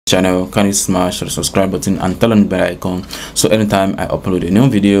channel, kindly smash the subscribe button and turn on the bell icon so anytime I upload a new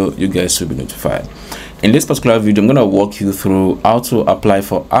video you guys will be notified. In this particular video, I'm going to walk you through how to apply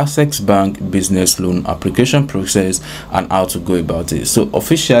for Access Bank business loan application process and how to go about it. So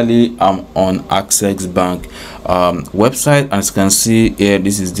officially, I'm on Access Bank website, and as you can see here,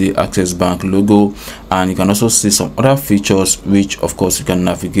 this is the Access Bank logo, and you can also see some other features which of course you can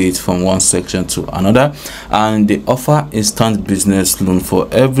navigate from one section to another. And they offer instant business loan for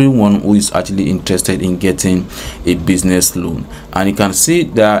everyone who is actually interested in getting a business loan. And you can see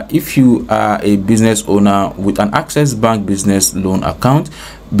that if you are a business owner with an Access Bank business loan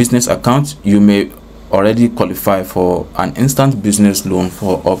business account, you may already qualify for an instant business loan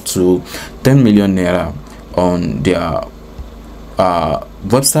for up to 10 million naira on their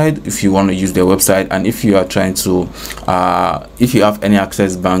website if you want to use their website. And if you are trying to if you have any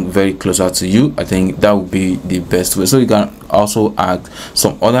Access Bank very closer to you, I think that would be the best way. So you can also add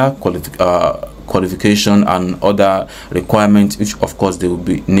some other qualification and other requirements which of course they will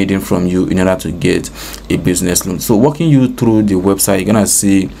be needing from you in order to get a business loan. So walking you through the website, you're gonna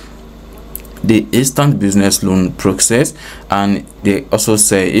see the instant business loan process, and they also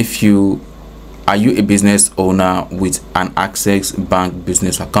say if you are a business owner with an Access Bank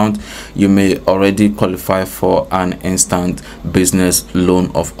business account, you may already qualify for an instant business loan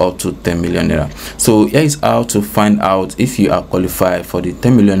of up to 10 million naira. So here is how to find out if you are qualified for the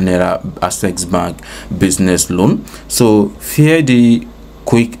 10 million naira Access Bank business loan. So here the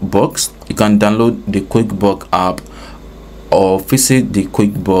quick box, you can download the quick box app or visit the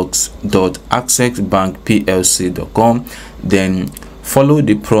quickbox.accessbankplc.com. then follow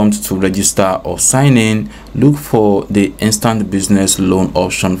the prompt to register or sign in. Look for the instant business loan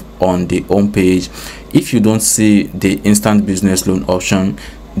option on the home page. If you don't see the instant business loan option,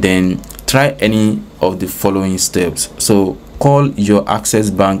 then try any of the following steps. So call your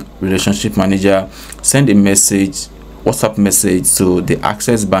Access Bank relationship manager, send a message, WhatsApp message to the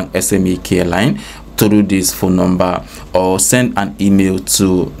Access Bank SME care line through this phone number, or send an email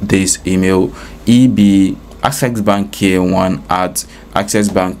to this email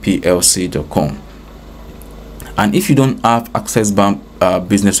accessbankk1@accessbankplc.com. and if you don't have Access Bank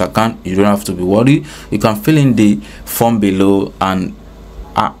business account, you don't have to be worried. You can fill in the form below, and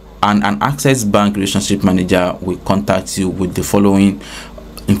an Access Bank relationship manager will contact you with the following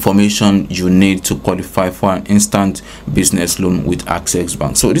information you need to qualify for an instant business loan with Access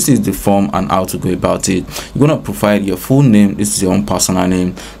Bank. So this is the form and how to go about it. You're going to provide your full name, this is your own personal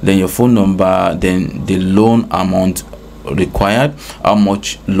name, then your phone number, then the loan amount required, how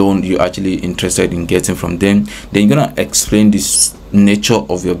much loan you're actually interested in getting from them. Then you're going to explain this nature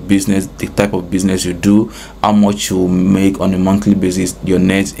of your business, the type of business you do, how much you make on a monthly basis, your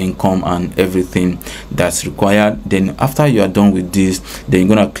net income, and everything that's required. Then after you are done with this, then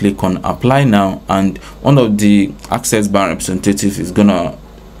you're gonna click on apply now, and one of the Access Bank representatives is gonna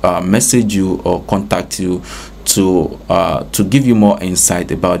message you or contact you to give you more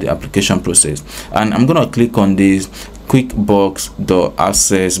insight about the application process. And I'm gonna click on this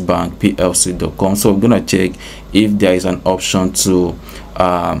quickbox.accessbankplc.com. so I'm gonna check if there is an option to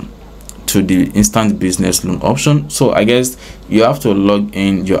the instant business loan option. So I guess you have to log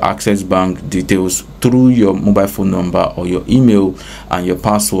in your Access Bank details through your mobile phone number or your email and your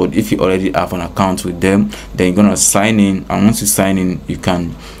password. If you already have an account with them, then you're gonna sign in, and once you sign in, you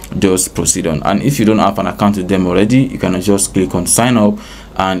can just proceed on. And if you don't have an account with them already, you can just click on sign up,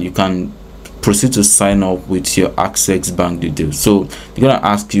 and you can proceed to sign up with your Access Bank details. So they're gonna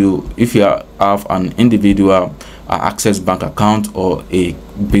ask you if you have an individual Access Bank account or a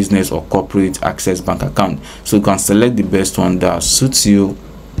business or corporate Access Bank account. So you can select the best one that suits you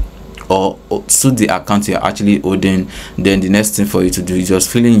or suit the account you're actually holding. Then the next thing for you to do is just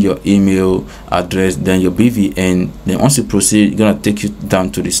fill in your email address, then your BVN. Then once you proceed, you're gonna take you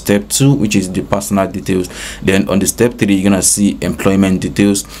down to the step 2, which is the personal details. Then on the step 3, you're gonna see employment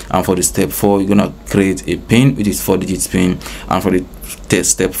details, and for the step 4, you're gonna create a PIN, which is 4 digits PIN, and for the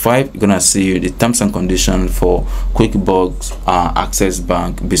step 5, you're gonna see the terms and conditions for QuickBox Access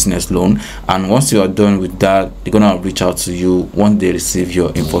Bank business loan. And once you are done with that, they're gonna reach out to you once they receive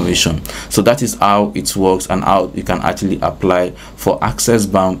your information. So that is how it works and how you can actually apply for Access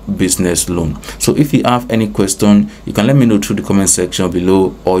Bank business loan. So if you have any question, you can let me know through the comment section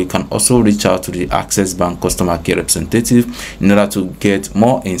below, or you can also reach out to the Access Bank customer care representative in order to get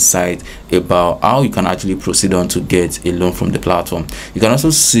more insight about how you can actually proceed on to get a loan from the platform. You can also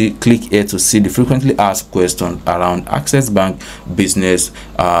click here to see the frequently asked questions around Access Bank business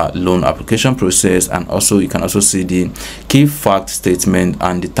loan application process, and also you can also see the key fact statement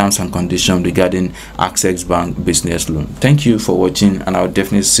and the terms and conditions regarding Access Bank business loan. Thank you for watching, and I'll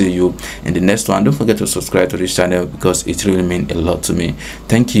definitely see you in the next one. Don't forget to subscribe to this channel because it really means a lot to me.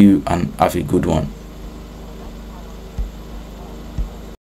 Thank you and have a good one.